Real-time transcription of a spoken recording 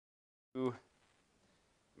to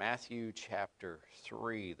Matthew chapter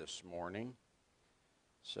 3 this morning.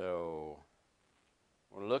 So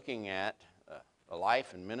we're looking at the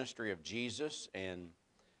life and ministry of Jesus, and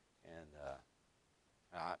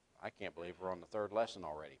I can't believe we're on the third lesson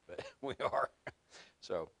already, but we are.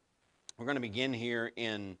 So we're going to begin here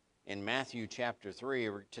in Matthew chapter 3.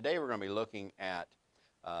 Today we're going to be looking at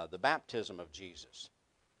the baptism of Jesus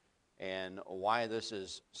and why this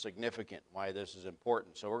is significant, why this is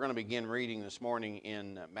important. So we're going to begin reading this morning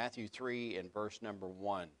in Matthew 3 and verse number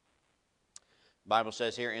 1. The Bible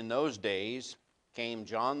says here, "In those days came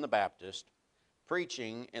John the Baptist,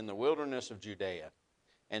 preaching in the wilderness of Judea,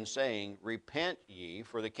 and saying, Repent ye,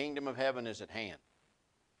 for the kingdom of heaven is at hand.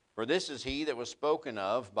 For this is he that was spoken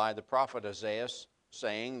of by the prophet Isaiah,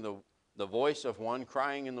 saying, the voice of one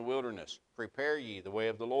crying in the wilderness, Prepare ye the way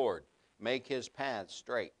of the Lord, make his paths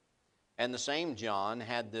straight. And the same John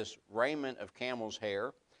had this raiment of camel's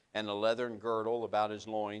hair, and a leathern girdle about his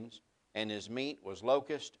loins, and his meat was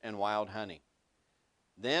locust and wild honey.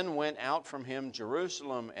 Then went out from him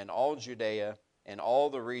Jerusalem and all Judea, and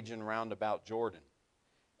all the region round about Jordan,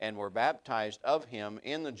 and were baptized of him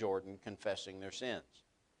in the Jordan, confessing their sins.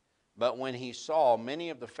 But when he saw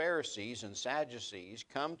many of the Pharisees and Sadducees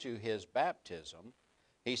come to his baptism,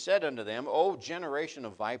 he said unto them, O generation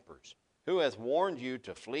of vipers, who hath warned you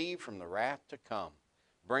to flee from the wrath to come?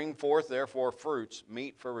 Bring forth therefore fruits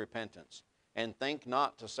meet for repentance, and think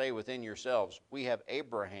not to say within yourselves, We have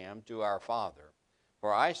Abraham to our father.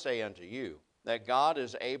 For I say unto you, that God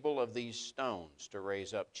is able of these stones to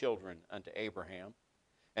raise up children unto Abraham.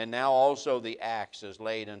 And now also the axe is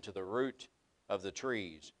laid unto the root of the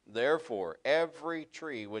trees. Therefore every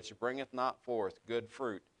tree which bringeth not forth good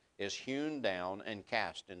fruit is hewn down and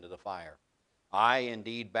cast into the fire. I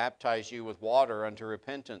indeed baptize you with water unto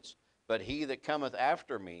repentance, but he that cometh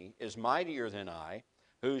after me is mightier than I,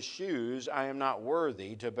 whose shoes I am not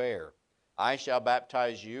worthy to bear. I shall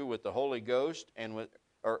baptize you with the Holy Ghost,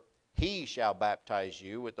 he shall baptize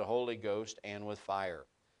you with the Holy Ghost and with fire,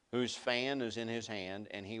 whose fan is in his hand,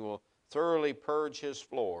 and he will thoroughly purge his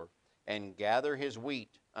floor, and gather his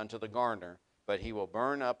wheat unto the garner, but he will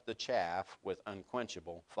burn up the chaff with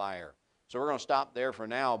unquenchable fire." So we're going to stop there for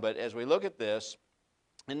now, but as we look at this,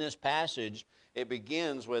 in this passage, it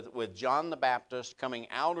begins with John the Baptist coming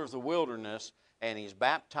out of the wilderness, and he's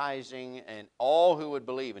baptizing and all who would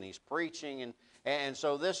believe, and he's preaching, and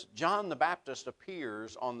so this John the Baptist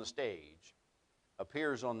appears on the stage,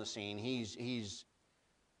 appears on the scene. He's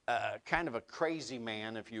kind of a crazy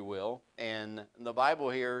man, if you will, and the Bible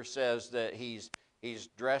here says that he's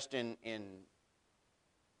dressed in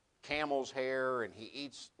camel's hair, and he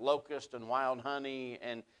eats locust and wild honey,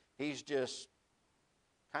 and he's just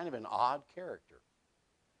kind of an odd character.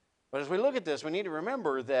 But as we look at this, we need to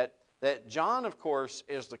remember that John, of course,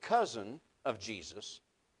 is the cousin of Jesus.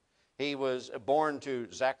 He was born to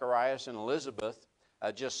Zacharias and Elizabeth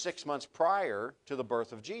just 6 months prior to the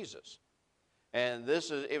birth of Jesus. And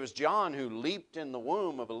it was John who leaped in the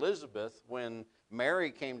womb of Elizabeth when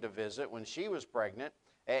Mary came to visit, when she was pregnant.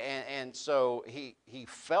 And so he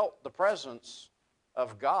felt the presence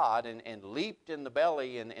of God and leaped in the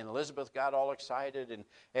belly, and Elizabeth got all excited.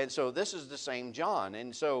 And so this is the same John.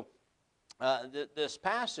 And so this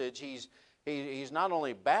passage, he's not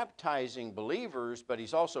only baptizing believers, but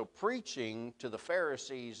he's also preaching to the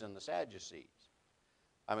Pharisees and the Sadducees.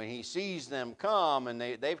 I mean, he sees them come, and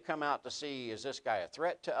they've come out to see, is this guy a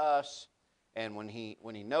threat to us? And when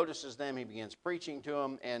he notices them, he begins preaching to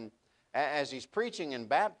them. And as he's preaching and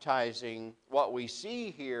baptizing, what we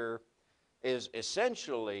see here is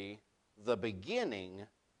essentially the beginning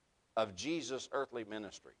of Jesus' earthly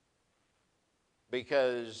ministry.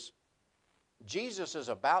 Because Jesus is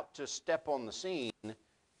about to step on the scene,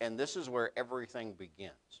 and this is where everything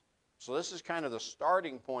begins. So this is kind of the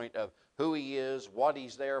starting point of who he is, what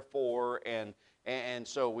he's there for, and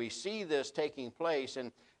so we see this taking place.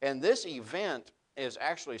 And this event is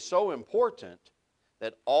actually so important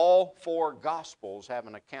that all four Gospels have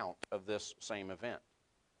an account of this same event.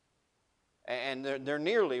 And they're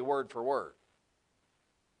nearly word for word.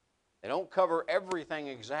 They don't cover everything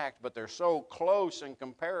exact, but they're so close in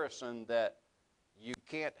comparison that you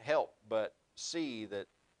can't help but see that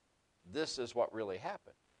this is what really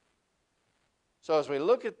happened. So as we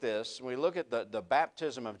look at this, we look at the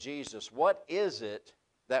baptism of Jesus, what is it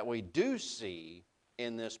that we do see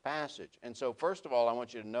in this passage? And so first of all, I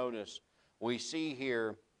want you to notice we see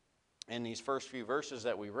here in these first few verses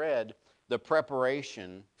that we read the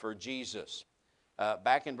preparation for Jesus.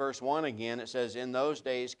 Back in verse 1 again, it says, "In those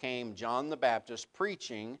days came John the Baptist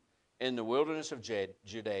preaching in the wilderness of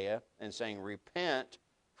Judea and saying, Repent,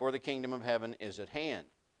 for the kingdom of heaven is at hand.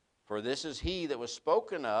 For this is he that was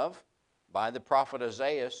spoken of by the prophet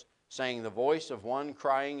Isaiah, saying, the voice of one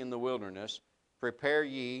crying in the wilderness, prepare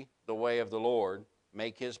ye the way of the Lord,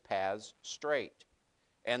 make his paths straight.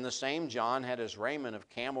 And the same John had his raiment of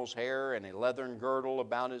camel's hair, and a leathern girdle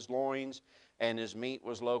about his loins, and his meat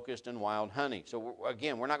was locust and wild honey. So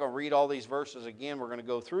again, we're not going to read all these verses again. We're going to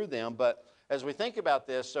go through them. But as we think about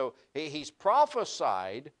this, so he's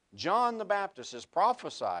prophesied, John the Baptist is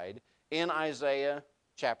prophesied in Isaiah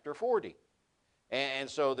chapter 40. And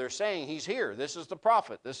so they're saying he's here. This is the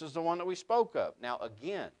prophet. This is the one that we spoke of. Now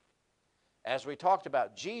again, as we talked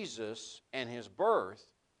about Jesus and his birth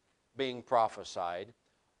being prophesied,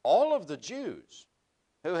 all of the Jews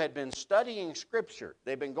who had been studying Scripture,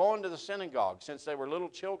 they've been going to the synagogue since they were little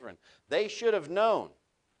children, they should have known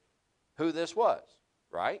who this was,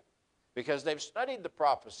 right? Because they've studied the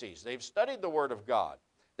prophecies, they've studied the Word of God.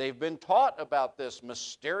 They've been taught about this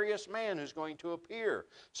mysterious man who's going to appear.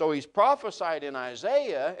 So he's prophesied in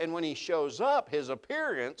Isaiah, and when he shows up, his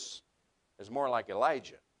appearance is more like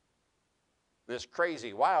Elijah. This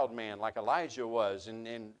crazy wild man like Elijah was,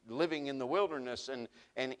 and living in the wilderness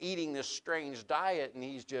and eating this strange diet, and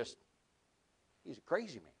he's a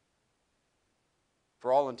crazy man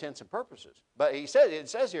for all intents and purposes. But it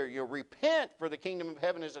says here, you repent, for the kingdom of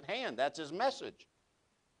heaven is at hand. That's his message.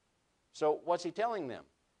 So what's he telling them?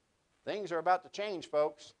 Things are about to change,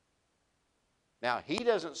 folks. Now, he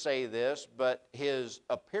doesn't say this, but his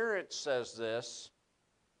appearance says this.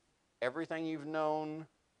 Everything you've known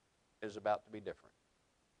is about to be different.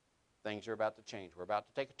 Things are about to change. We're about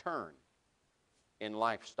to take a turn in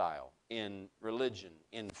lifestyle, in religion,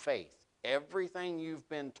 in faith. Everything you've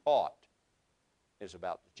been taught is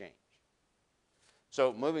about to change.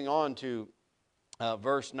 So moving on to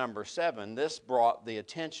verse number 7, this brought the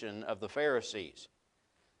attention of the Pharisees.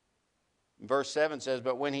 Verse 7 says,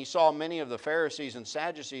 but when he saw many of the Pharisees and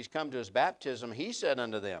Sadducees come to his baptism, he said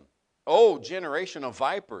unto them, O generation of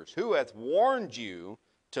vipers, who hath warned you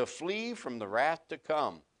to flee from the wrath to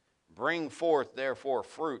come? Bring forth therefore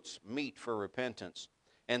fruits meet for repentance.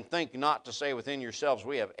 And think not to say within yourselves,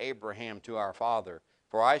 we have Abraham to our father.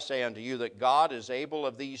 For I say unto you that God is able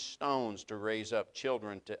of these stones to raise up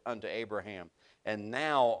children unto Abraham. And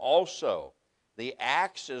now also the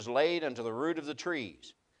axe is laid unto the root of the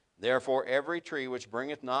trees. Therefore every tree which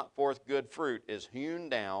bringeth not forth good fruit is hewn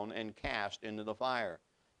down and cast into the fire.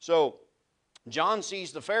 So John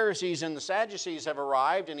sees the Pharisees and the Sadducees have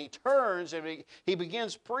arrived, and he turns and he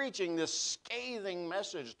begins preaching this scathing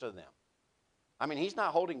message to them. I mean, he's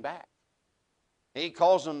not holding back. He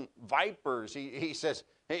calls them vipers. He says,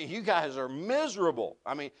 hey, you guys are miserable.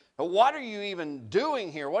 I mean, what are you even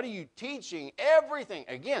doing here? What are you teaching? Everything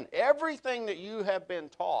that you have been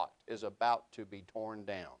taught is about to be torn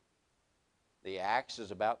down. The axe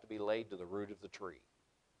is about to be laid to the root of the tree.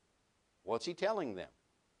 What's he telling them?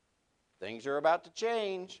 Things are about to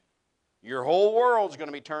change. Your whole world's going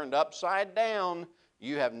to be turned upside down.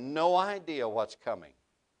 You have no idea what's coming.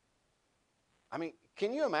 I mean,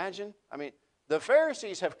 can you imagine? I mean, the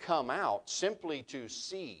Pharisees have come out simply to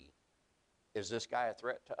see, is this guy a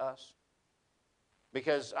threat to us?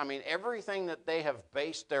 Because, I mean, everything that they have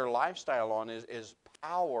based their lifestyle on is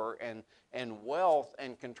power and wealth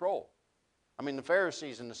and control. I mean, the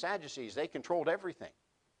Pharisees and the Sadducees, they controlled everything,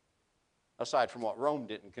 aside from what Rome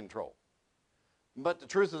didn't control. But the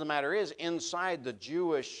truth of the matter is, inside the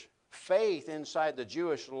Jewish faith, inside the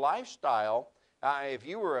Jewish lifestyle, if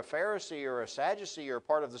you were a Pharisee or a Sadducee or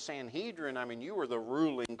part of the Sanhedrin, I mean, you were the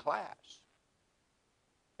ruling class.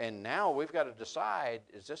 And now we've got to decide,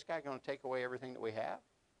 is this guy going to take away everything that we have?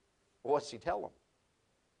 What's he tell them?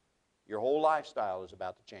 Your whole lifestyle is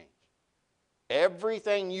about to change.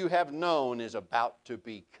 Everything you have known is about to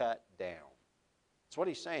be cut down. That's what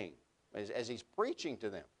he's saying as he's preaching to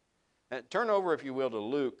them. Turn over, if you will, to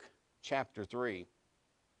Luke chapter 3.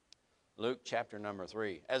 Luke chapter number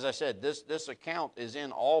 3. As I said, this account is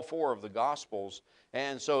in all four of the Gospels.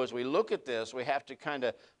 And so as we look at this, we have to kind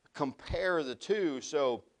of compare the two.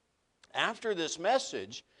 So after this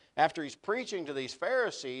message, after he's preaching to these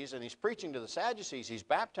Pharisees and he's preaching to the Sadducees, he's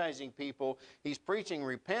baptizing people, he's preaching,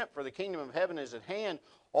 repent, for the kingdom of heaven is at hand.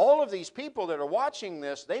 All of these people that are watching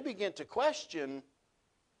this, they begin to question,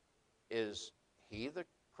 is he the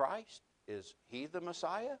Christ? Is he the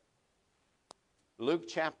Messiah? Luke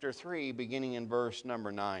chapter 3, beginning in verse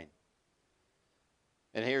number 9.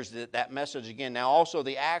 And here's that message again. Now also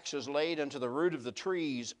the axe is laid unto the root of the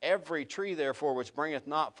trees. Every tree, therefore, which bringeth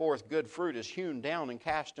not forth good fruit is hewn down and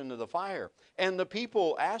cast into the fire. And the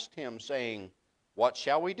people asked him, saying, What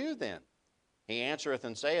shall we do then? He answereth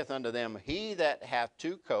and saith unto them, He that hath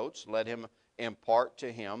two coats, let him impart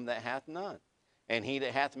to him that hath none. and he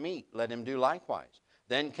that hath meat, let him do likewise.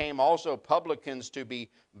 Then came also publicans to be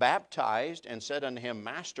baptized, and said unto him,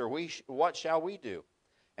 Master, what shall we do?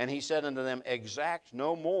 And he said unto them, Exact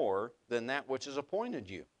no more than that which is appointed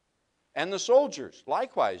you. And the soldiers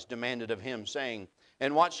likewise demanded of him, saying,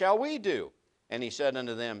 And what shall we do? And he said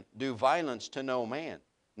unto them, Do violence to no man,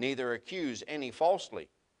 neither accuse any falsely.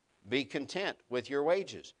 Be content with your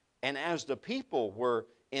wages. And as the people were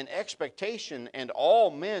in expectation, and all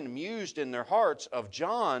men mused in their hearts of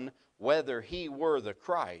John, whether he were the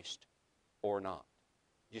Christ or not.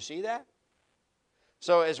 You see that?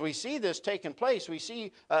 So as we see this taking place, we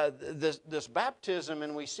see this baptism,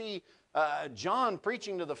 and we see John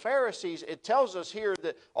preaching to the Pharisees. It tells us here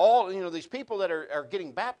that all, these people that are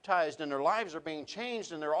getting baptized and their lives are being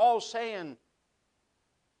changed, and they're all saying,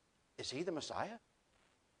 is he the Messiah?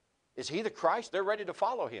 Is he the Christ? They're ready to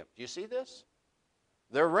follow him. Do you see this?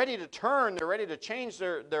 They're ready to turn. They're ready to change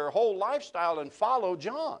their whole lifestyle and follow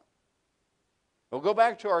John. We'll go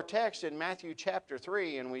back to our text in Matthew chapter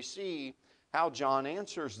 3, and we see how John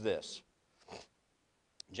answers this.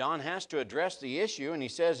 John has to address the issue, and he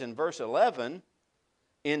says in verse 11,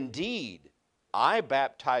 Indeed, I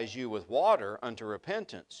baptize you with water unto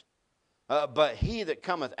repentance, but he that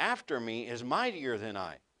cometh after me is mightier than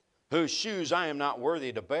I, whose shoes I am not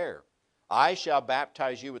worthy to bear. I shall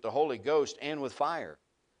baptize you with the Holy Ghost and with fire.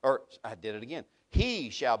 Or, I did it again. He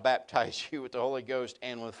shall baptize you with the Holy Ghost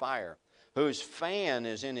and with fire, whose fan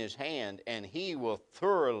is in his hand, and he will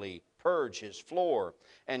thoroughly purge his floor,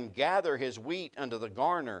 and gather his wheat unto the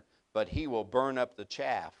garner, but he will burn up the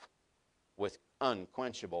chaff with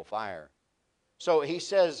unquenchable fire. So he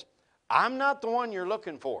says, I'm not the one you're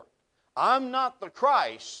looking for. I'm not the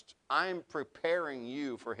Christ. I'm preparing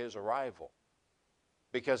you for his arrival.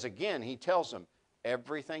 Because again, he tells them,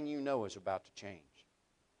 everything you know is about to change.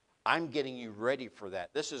 I'm getting you ready for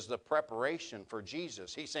that. This is the preparation for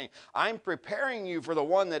Jesus. He's saying, I'm preparing you for the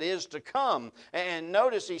one that is to come. And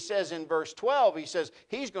notice he says in verse 12, he says,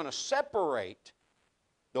 he's going to separate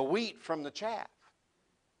the wheat from the chaff.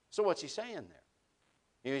 So what's he saying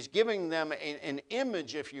there? He's giving them an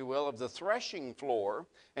image, if you will, of the threshing floor,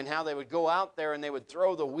 and how they would go out there and they would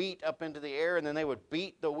throw the wheat up into the air, and then they would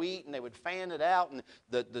beat the wheat and they would fan it out, and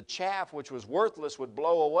the chaff, which was worthless, would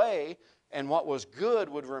blow away, and what was good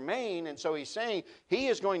would remain. And so he's saying he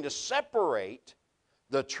is going to separate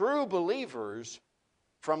the true believers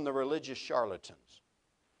from the religious charlatans.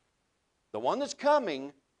 The one that's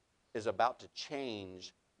coming is about to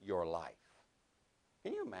change your life.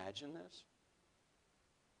 Can you imagine this?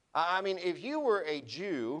 I mean, if you were a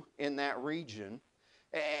Jew in that region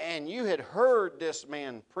and you had heard this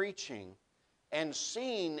man preaching and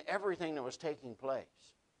seen everything that was taking place,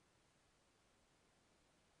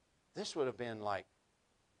 this would have been like,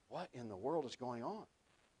 what in the world is going on?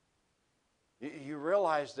 You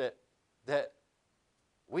realize that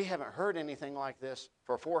we haven't heard anything like this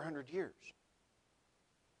for 400 years.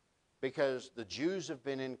 Because the Jews have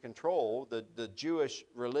been in control, the Jewish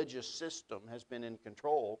religious system has been in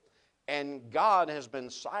control, and God has been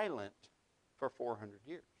silent for 400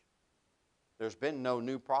 years. There's been no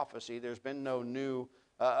new prophecy. There's been no new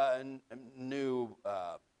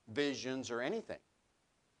visions or anything.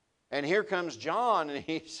 And here comes John, and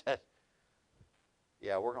he said,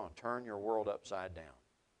 yeah, we're going to turn your world upside down.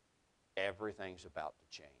 Everything's about to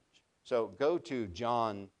change. So go to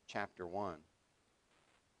John chapter 1.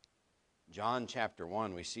 John chapter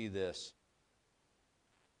 1, we see this.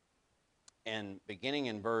 And beginning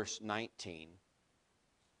in verse 19,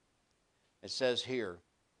 it says here,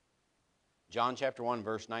 John chapter 1,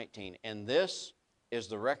 verse 19, And this is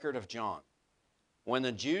the record of John. When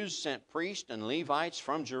the Jews sent priests and Levites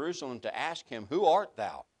from Jerusalem to ask him, Who art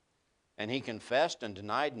thou? And he confessed and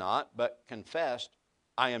denied not, but confessed,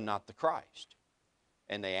 I am not the Christ.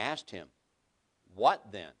 And they asked him,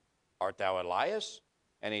 What then? Art thou Elias?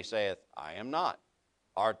 And he saith, I am not.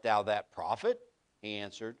 Art thou that prophet? He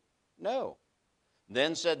answered, No.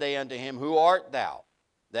 Then said they unto him, Who art thou?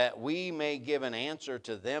 That we may give an answer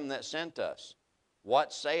to them that sent us.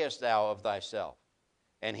 What sayest thou of thyself?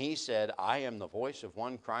 And he said, I am the voice of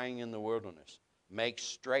one crying in the wilderness, Make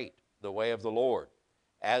straight the way of the Lord,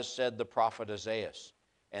 as said the prophet Isaiah.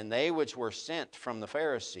 And they which were sent from the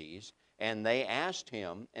Pharisees, and they asked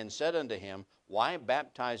him, and said unto him, Why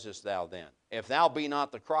baptizest thou then, if thou be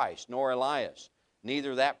not the Christ, nor Elias,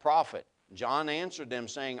 neither that prophet? John answered them,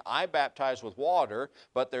 saying, I baptize with water,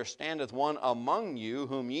 but there standeth one among you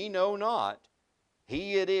whom ye know not.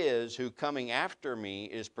 He it is who coming after me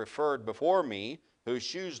is preferred before me, whose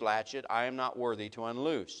shoes latchet I am not worthy to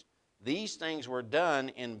unloose. These things were done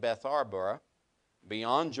in Bethabara,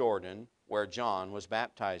 beyond Jordan, where John was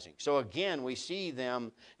baptizing. So again, we see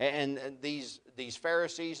them, and these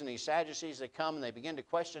Pharisees and these Sadducees, they come and they begin to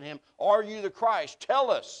question him. Are you the Christ? Tell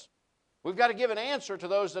us. We've got to give an answer to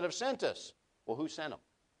those that have sent us. Well, who sent them?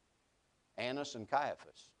 Annas and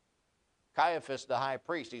Caiaphas. Caiaphas, the high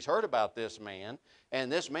priest, he's heard about this man, and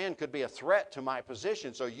this man could be a threat to my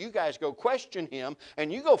position. So you guys go question him,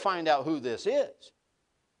 and you go find out who this is.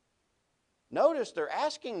 Notice they're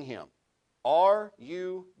asking him, are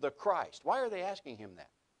you the Christ? Why are they asking him that?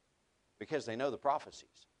 Because they know the prophecies.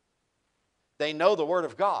 They know the Word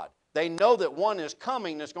of God. They know that one is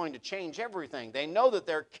coming that's going to change everything. They know that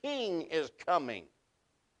their king is coming.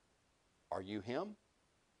 Are you him?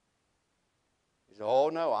 He said, oh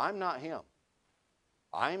no, I'm not him.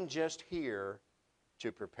 I'm just here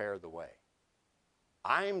to prepare the way.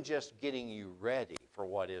 I'm just getting you ready for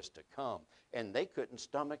what is to come. And they couldn't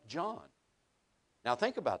stomach John. Now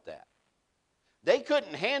think about that. They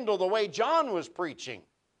couldn't handle the way John was preaching.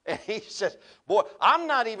 And he says, boy, I'm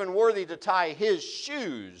not even worthy to tie his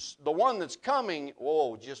shoes. The one that's coming,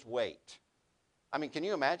 whoa, just wait. I mean, can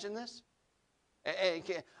you imagine this?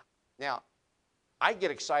 Now, I get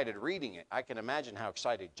excited reading it. I can imagine how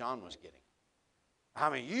excited John was getting. I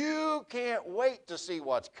mean, you can't wait to see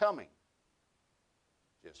what's coming.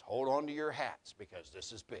 Just hold on to your hats because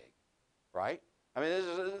this is big, right? I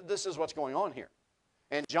mean, this is what's going on here.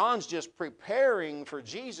 And John's just preparing for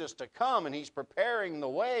Jesus to come, and he's preparing the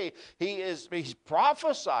way. He's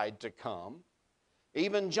prophesied to come.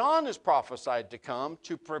 Even John is prophesied to come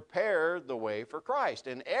to prepare the way for Christ.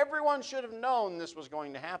 And everyone should have known this was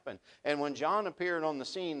going to happen. And when John appeared on the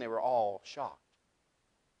scene, they were all shocked.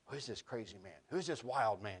 Who's this crazy man? Who's this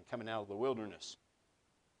wild man coming out of the wilderness?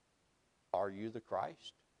 Are you the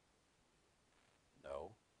Christ?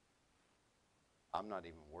 No. I'm not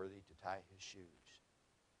even worthy to tie his shoes.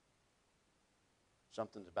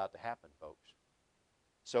 Something's about to happen, folks.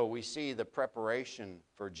 So we see the preparation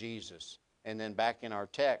for Jesus. And then back in our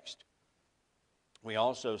text, we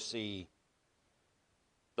also see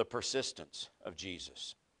the persistence of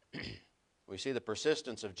Jesus. We see the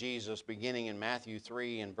persistence of Jesus beginning in Matthew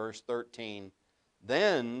 3 and verse 13.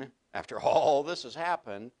 Then, after all this has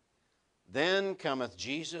happened, then cometh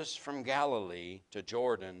Jesus from Galilee to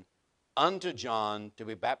Jordan unto John to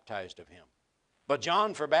be baptized of him. But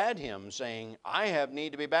John forbade him, saying, I have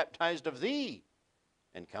need to be baptized of thee,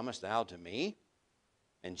 and comest thou to me?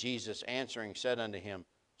 And Jesus answering said unto him,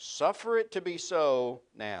 Suffer it to be so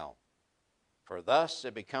now, for thus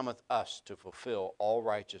it becometh us to fulfill all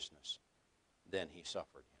righteousness. Then he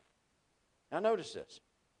suffered him. Now notice this.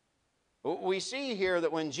 We see here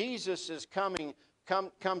that when Jesus is come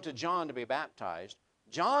to John to be baptized,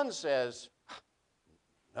 John says,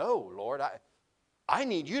 no, Lord, I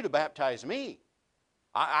need you to baptize me.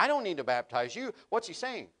 I don't need to baptize you. What's he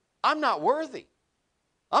saying? I'm not worthy.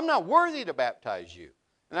 I'm not worthy to baptize you.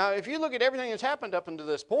 Now, if you look at everything that's happened up until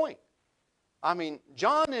this point, I mean,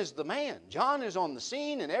 John is the man. John is on the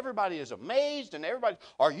scene, and everybody is amazed, and everybody,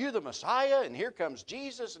 are you the Messiah? And here comes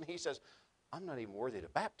Jesus, and he says, I'm not even worthy to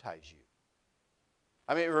baptize you.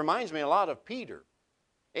 I mean, it reminds me a lot of Peter.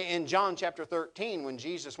 In John chapter 13, when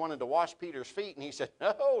Jesus wanted to wash Peter's feet, and he said,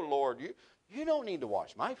 no, Lord, you don't need to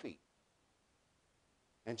wash my feet.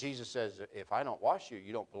 And Jesus says, if I don't wash you,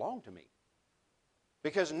 you don't belong to me.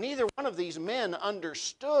 Because neither one of these men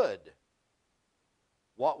understood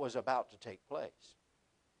what was about to take place.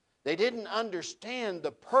 They didn't understand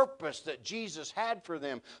the purpose that Jesus had for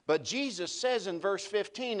them. But Jesus says in verse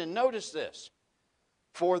 15, and notice this,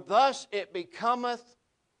 for thus it becometh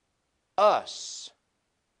us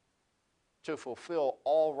to fulfill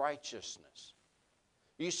all righteousness.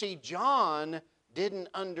 You see, John didn't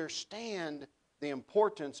understand the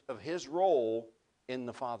importance of his role in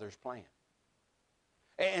the Father's plan.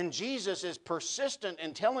 And Jesus is persistent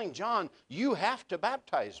in telling John, you have to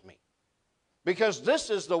baptize me. Because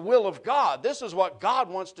this is the will of God. This is what God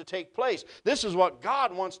wants to take place. This is what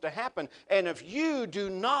God wants to happen. And if you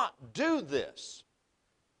do not do this,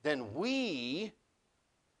 then we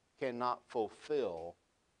cannot fulfill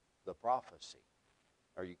the prophecy.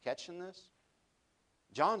 Are you catching this?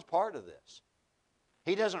 John's part of this.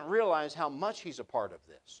 He doesn't realize how much he's a part of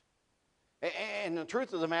this. And the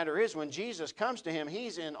truth of the matter is, when Jesus comes to him,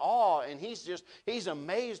 he's in awe and he's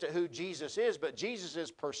amazed at who Jesus is. But Jesus is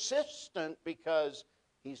persistent because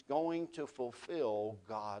he's going to fulfill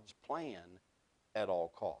God's plan at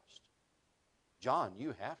all cost. John,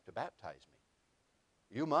 you have to baptize me.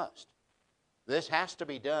 You must. This has to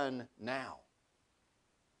be done now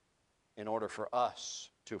in order for us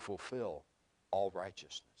to fulfill all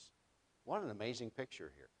righteousness. What an amazing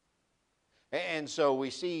picture here. And so we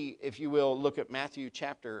see, if you will, look at Matthew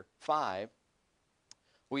chapter 5,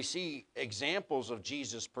 we see examples of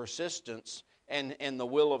Jesus' persistence and the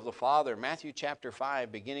will of the Father. Matthew chapter 5,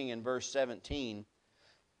 beginning in verse 17,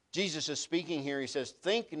 Jesus is speaking here. He says,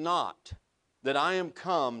 "Think not that I am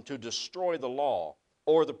come to destroy the law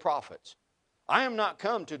or the prophets. I am not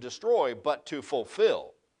come to destroy, but to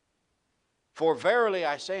fulfill. For verily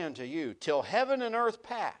I say unto you, till heaven and earth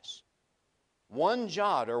pass, one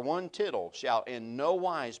jot or one tittle shall in no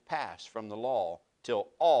wise pass from the law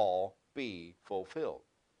till all be fulfilled."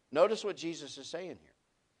 Notice what Jesus is saying here.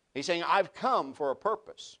 He's saying, I've come for a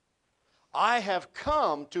purpose. I have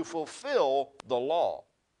come to fulfill the law.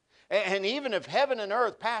 And even if heaven and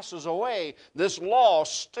earth passes away, this law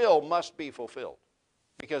still must be fulfilled,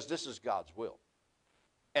 because this is God's will.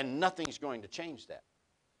 And nothing's going to change that.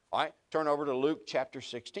 All right, turn over to Luke chapter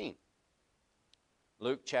 16.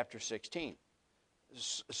 Luke chapter 16.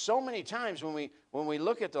 So many times when we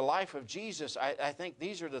look at the life of Jesus, I think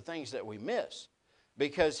these are the things that we miss.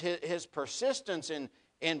 Because his persistence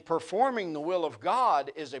in performing the will of God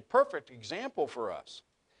is a perfect example for us.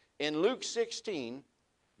 In Luke 16,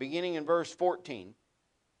 beginning in verse 14,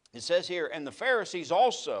 it says here, "And the Pharisees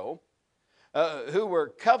also, who were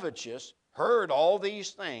covetous, heard all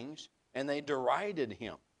these things, and they derided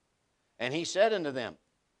him. And he said unto them,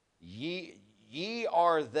 Ye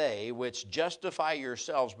are they which justify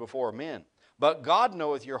yourselves before men, but God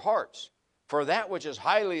knoweth your hearts. For that which is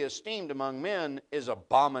highly esteemed among men is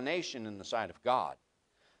abomination in the sight of God.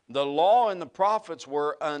 The law and the prophets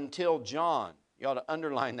were until John." You ought to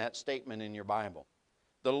underline that statement in your Bible.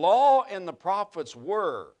 The law and the prophets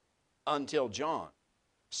were until John.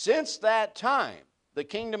 Since that time, the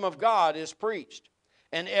kingdom of God is preached,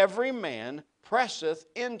 and every man presseth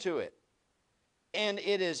into it. And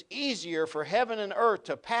it is easier for heaven and earth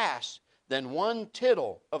to pass than one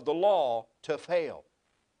tittle of the law to fail.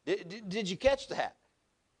 Did you catch that?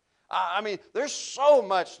 I mean, there's so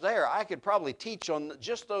much there. I could probably teach on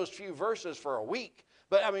just those few verses for a week.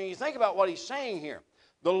 But I mean, you think about what he's saying here.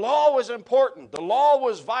 The law was important. The law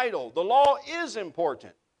was vital. The law is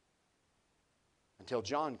important. Until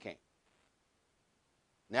John came.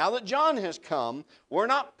 Now that John has come, we're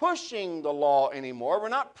not pushing the law anymore. We're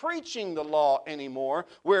not preaching the law anymore.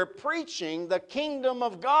 We're preaching the kingdom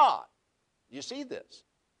of God. You see this?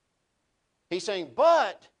 He's saying,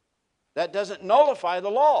 but that doesn't nullify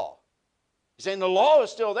the law. He's saying the law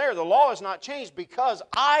is still there. The law has not changed because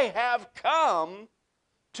I have come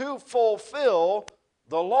to fulfill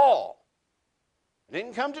the law. I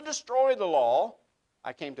didn't come to destroy the law.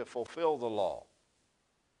 I came to fulfill the law.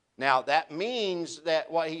 Now, that means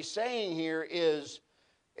that what he's saying here is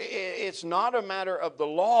it's not a matter of the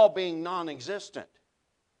law being non-existent.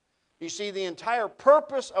 You see, the entire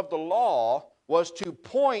purpose of the law was to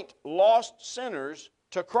point lost sinners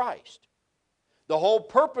to Christ. The whole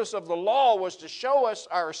purpose of the law was to show us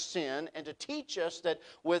our sin and to teach us that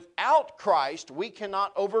without Christ we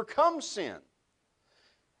cannot overcome sin.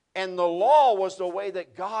 And the law was the way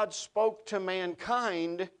that God spoke to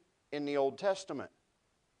mankind in the Old Testament.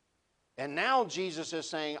 And now Jesus is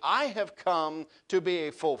saying, I have come to be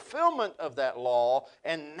a fulfillment of that law,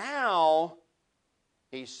 and now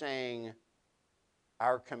he's saying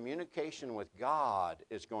our communication with God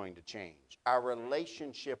is going to change. Our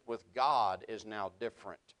relationship with God is now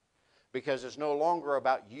different because it's no longer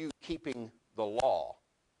about you keeping the law.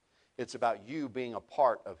 It's about you being a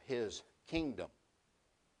part of His kingdom.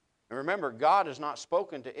 And remember, God has not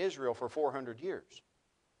spoken to Israel for 400 years.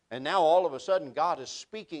 And now all of a sudden God is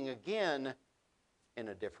speaking again in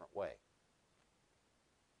a different way.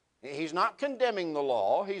 He's not condemning the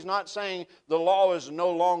law. He's not saying the law is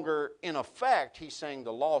no longer in effect. He's saying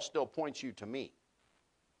the law still points you to me.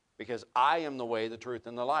 Because I am the way, the truth,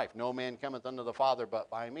 and the life. No man cometh unto the Father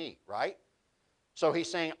but by me, right? So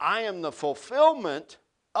he's saying, I am the fulfillment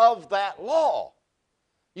of that law.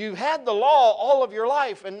 You've had the law all of your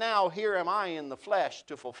life, and now here am I in the flesh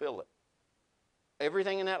to fulfill it.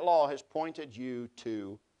 Everything in that law has pointed you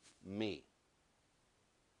to me.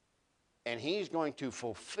 And He's going to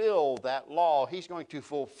fulfill that law. He's going to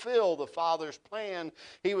fulfill the Father's plan.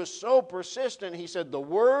 He was so persistent, He said, the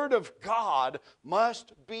Word of God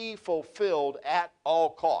must be fulfilled at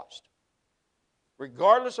all cost.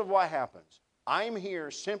 Regardless of what happens, I'm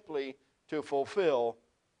here simply to fulfill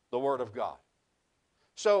the Word of God.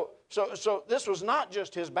 So this was not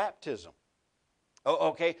just His baptism.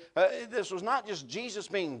 Okay, this was not just Jesus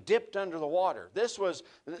being dipped under the water. This was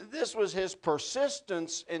His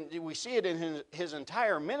persistence, and we see it in his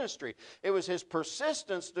entire ministry. It was His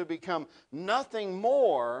persistence to become nothing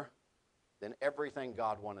more than everything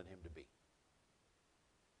God wanted Him to be.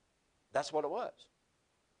 That's what it was.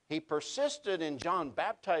 He persisted in John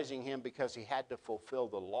baptizing him because he had to fulfill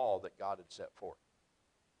the law that God had set forth.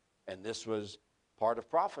 And this was part of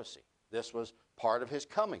prophecy. This was part of his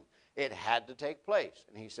coming. It had to take place.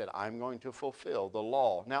 And he said, I'm going to fulfill the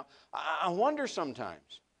law. Now, I wonder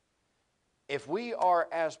sometimes if we are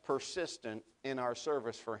as persistent in our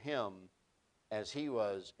service for him as he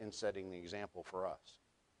was in setting the example for us.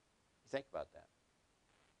 Think about that.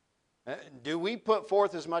 Do we put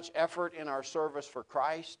forth as much effort in our service for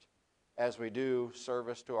Christ as we do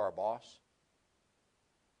service to our boss?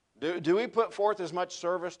 Do we put forth as much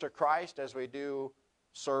service to Christ as we do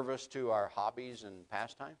service to our hobbies and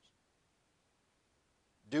pastimes?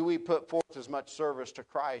 Do we put forth as much service to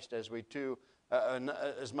Christ as we do,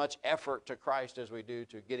 as much effort to Christ as we do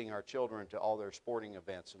to getting our children to all their sporting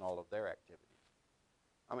events and all of their activities?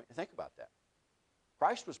 I mean, think about that.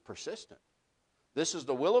 Christ was persistent. This is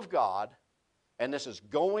the will of God, and this is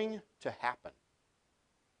going to happen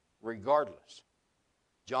regardless.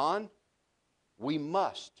 John, we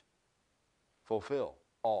must fulfill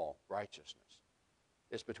all righteousness.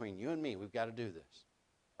 It's between you and me. We've got to do this,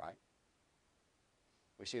 right?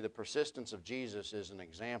 We see the persistence of Jesus is an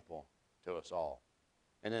example to us all.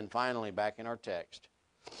 And then finally, back in our text,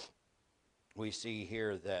 we see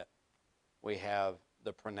here that we have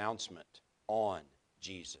the pronouncement on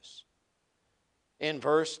Jesus. In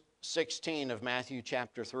verse 16 of Matthew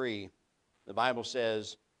chapter 3, the Bible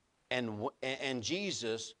says, And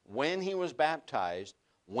Jesus, when he was baptized,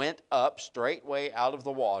 went up straightway out of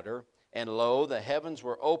the water, and lo, the heavens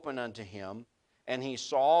were open unto him, and he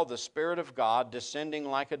saw the Spirit of God descending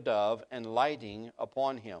like a dove and lighting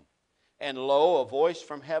upon him. And lo, a voice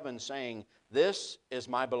from heaven saying, This is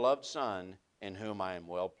my beloved Son, in whom I am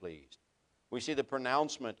well pleased. We see the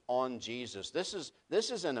pronouncement on Jesus. This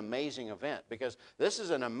is an amazing event because this is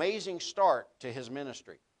an amazing start to his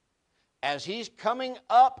ministry. As he's coming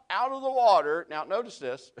up out of the water, now notice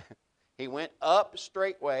this, he went up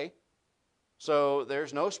straightway, so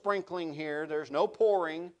there's no sprinkling here, there's no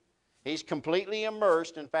pouring. He's completely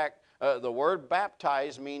immersed. In fact, the word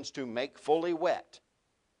baptize means to make fully wet.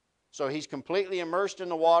 So he's completely immersed in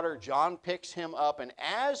the water. John picks him up, and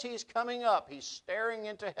as he's coming up, he's staring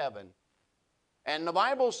into heaven. And the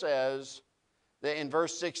Bible says that in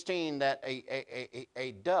verse 16 that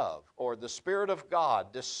a dove, or the Spirit of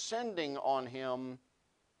God, descending on him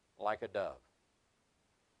like a dove.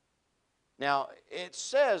 Now, it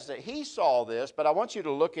says that he saw this, but I want you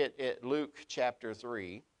to look at Luke chapter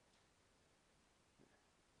 3.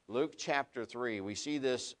 Luke chapter 3, we see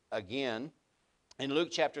this again. In Luke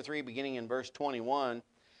chapter 3, beginning in verse 21,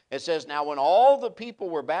 it says, Now when all the people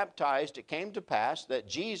were baptized, it came to pass that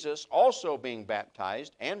Jesus also being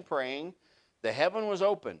baptized and praying, the heaven was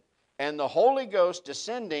open, and the Holy Ghost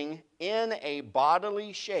descending in a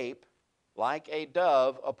bodily shape like a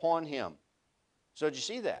dove upon him. So did you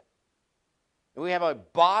see that? We have a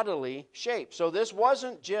bodily shape. So this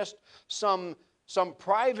wasn't just some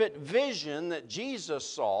private vision that Jesus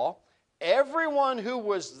saw. Everyone who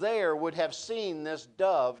was there would have seen this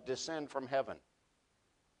dove descend from heaven.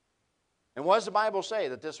 And what does the Bible say?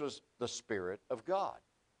 That this was the Spirit of God.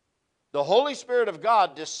 The Holy Spirit of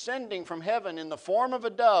God descending from heaven in the form of a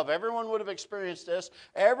dove. Everyone would have experienced this.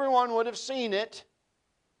 Everyone would have seen it,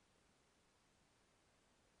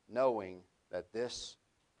 knowing that this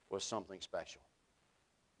was something special.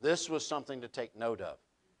 This was something to take note of.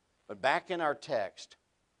 But back in our text,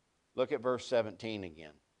 look at verse 17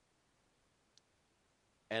 again.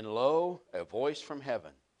 And lo, a voice from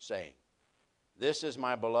heaven saying, This is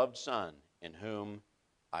my beloved Son, in whom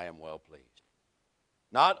I am well pleased.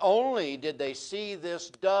 Not only did they see this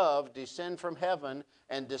dove descend from heaven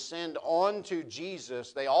and descend onto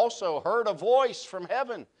Jesus, they also heard a voice from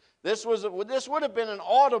heaven. This would have been an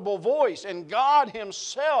audible voice, and God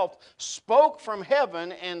himself spoke from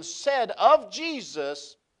heaven and said of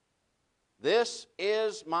Jesus, This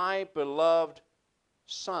is my beloved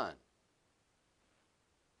Son.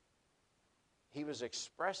 He was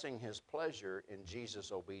expressing his pleasure in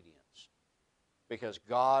Jesus' obedience because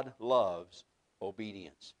God loves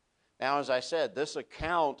obedience. Now, as I said, this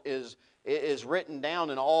account is written down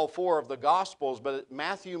in all four of the Gospels, but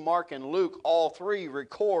Matthew, Mark, and Luke, all three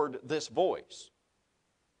record this voice.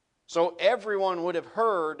 So everyone would have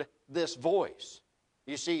heard this voice.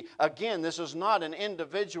 You see, again, this is not an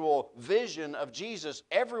individual vision of Jesus.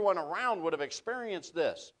 Everyone around would have experienced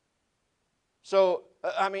this. So,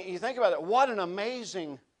 I mean, you think about it. What an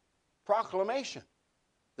amazing proclamation.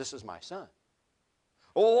 This is my Son.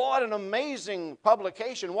 Oh, what an amazing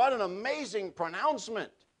publication. What an amazing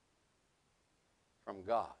pronouncement from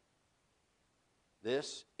God.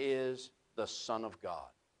 This is the Son of God.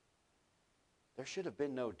 there should have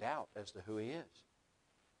been no doubt as to who he is.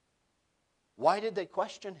 Why did they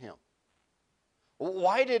question him?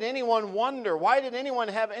 Why did anyone wonder? Why did anyone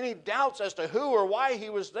have any doubts as to who or why he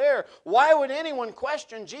was there? Why would anyone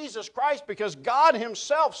question Jesus Christ? Because God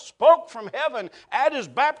himself spoke from heaven at his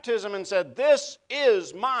baptism and said, "This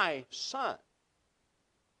is my Son."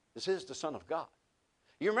 This is the Son of God.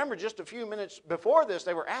 You remember just a few minutes before this,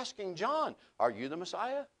 they were asking John, "Are you the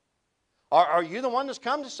Messiah? Are you the one that's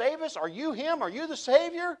come to save us? Are you him? Are you the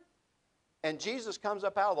Savior?" And Jesus comes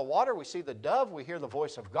up out of the water. We see the dove. We hear the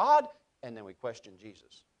voice of God. And then we question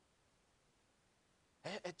Jesus.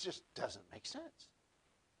 It just doesn't make sense.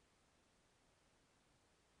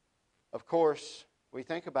 Of course, we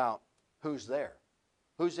think about who's there.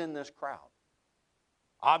 Who's in this crowd?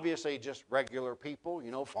 Obviously, just regular people,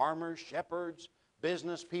 farmers, shepherds,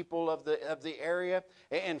 business people of the area.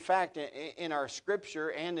 In fact, in our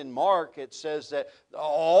scripture and in Mark, it says that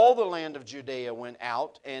all the land of Judea went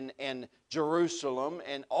out, and Jerusalem,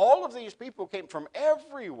 and all of these people came from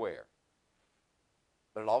everywhere.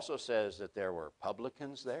 But it also says that there were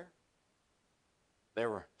publicans there. There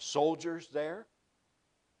were soldiers there.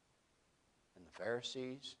 And the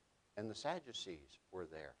Pharisees and the Sadducees were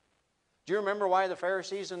there. Do you remember why the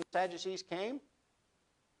Pharisees and the Sadducees came?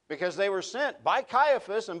 Because they were sent by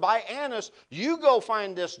Caiaphas and by Annas. You go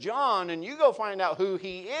find this John and you go find out who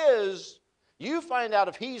he is. You find out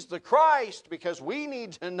if he's the Christ, because we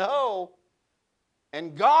need to know.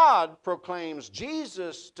 And God proclaims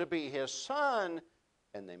Jesus to be his Son.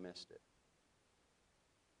 And they missed it.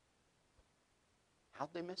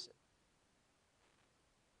 How'd they miss it?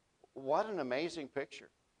 What an amazing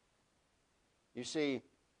picture. You see,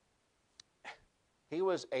 he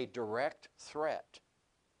was a direct threat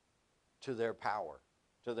to their power,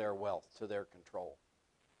 to their wealth, to their control.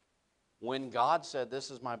 When God said,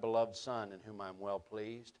 "This is my beloved Son in whom I'm well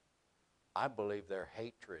pleased," I believe their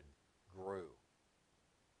hatred grew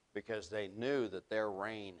because they knew that their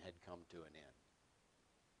reign had come to an end.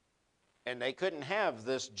 And they couldn't have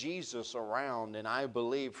this Jesus around, and I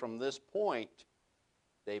believe from this point,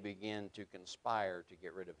 they began to conspire to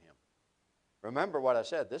get rid of him. Remember what I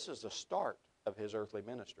said, this is the start of his earthly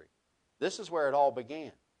ministry. This is where it all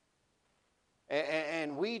began.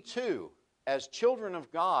 And we too, as children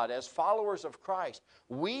of God, as followers of Christ,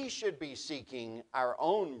 we should be seeking our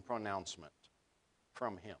own pronouncement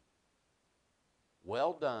from him.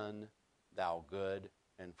 "Well done, thou good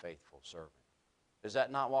and faithful servant." Is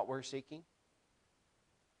that not what we're seeking?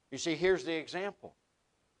 You see, here's the example.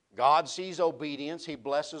 God sees obedience. He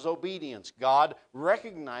blesses obedience. God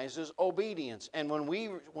recognizes obedience. And when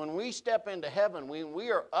we step into heaven, when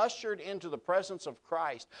we are ushered into the presence of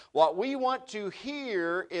Christ, what we want to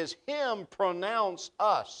hear is him pronounce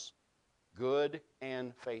us good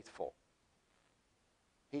and faithful.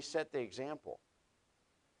 He set the example.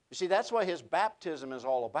 You see, that's what his baptism is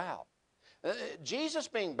all about. Jesus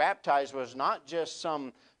being baptized was not just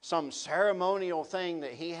some ceremonial thing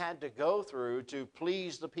that he had to go through to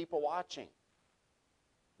please the people watching.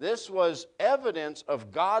 This was evidence of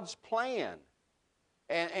God's plan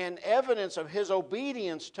and evidence of his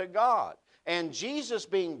obedience to God. And Jesus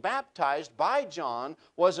being baptized by John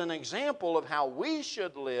was an example of how we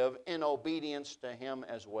should live in obedience to him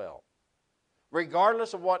as well.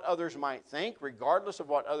 Regardless of what others might think, regardless of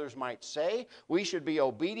what others might say, we should be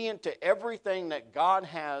obedient to everything that God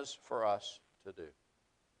has for us to do.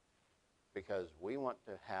 Because we want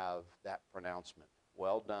to have that pronouncement,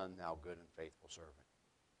 "Well done, thou good and faithful servant."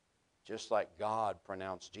 Just like God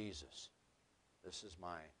pronounced Jesus, "This is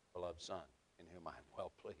my beloved Son, in whom I am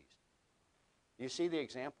well pleased." You see the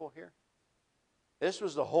example here? This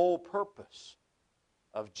was the whole purpose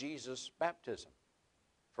of Jesus' baptism.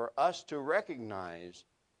 For us to recognize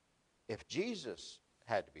if Jesus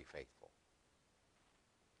had to be faithful,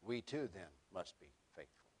 we too then must be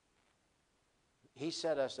faithful. He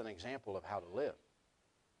set us an example of how to live.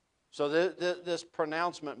 So this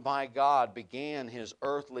pronouncement by God began his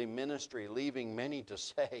earthly ministry, leaving many to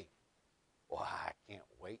say, "Well, I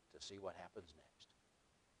can't wait to see what happens next."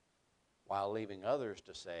 While leaving others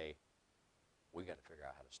to say, "We got to figure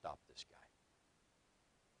out how to stop this guy."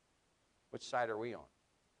 Which side are we on?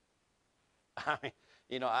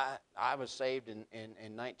 I was saved in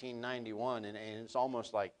 1991, and it's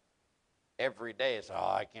almost like every day it's,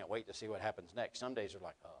 I can't wait to see what happens next. Some days are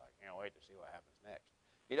like, I can't wait to see what happens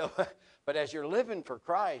next. But as you're living for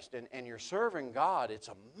Christ and you're serving God, it's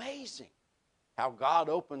amazing how God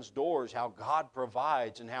opens doors, how God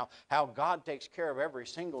provides, and how God takes care of every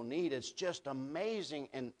single need. It's just amazing,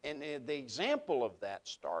 and the example of that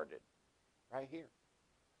started right here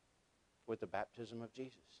with the baptism of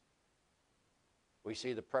Jesus. We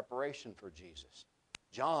see the preparation for Jesus.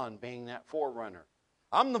 John being that forerunner.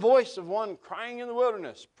 I'm the voice of one crying in the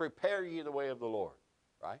wilderness, prepare ye the way of the Lord.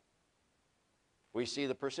 Right? We see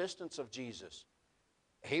the persistence of Jesus.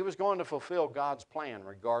 He was going to fulfill God's plan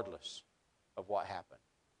regardless of what happened.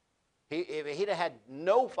 If he'd have had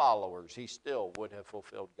no followers, he still would have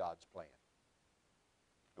fulfilled God's plan.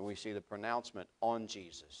 And we see the pronouncement on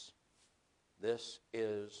Jesus. This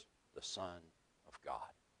is the Son of God.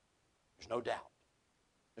 There's no doubt.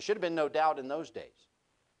 There should have been no doubt in those days.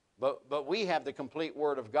 But we have the complete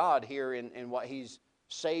Word of God here in what He's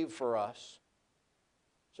saved for us.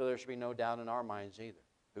 So there should be no doubt in our minds either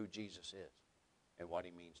who Jesus is and what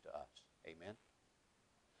He means to us. Amen.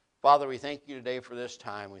 Father, we thank you today for this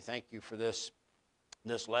time. We thank you for this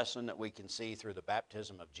lesson that we can see through the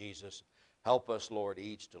baptism of Jesus. Help us, Lord,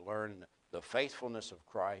 each to learn the faithfulness of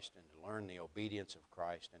Christ and to learn the obedience of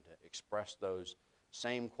Christ and to express those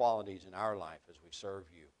same qualities in our life as we serve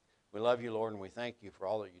you. We love you, Lord, and we thank you for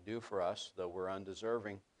all that you do for us, though we're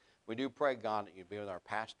undeserving. We do pray, God, that you'd be with our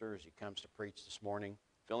pastor as he comes to preach this morning.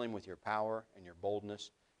 Fill him with your power and your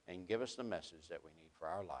boldness and give us the message that we need for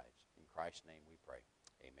our lives. In Christ's name we pray.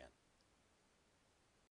 Amen.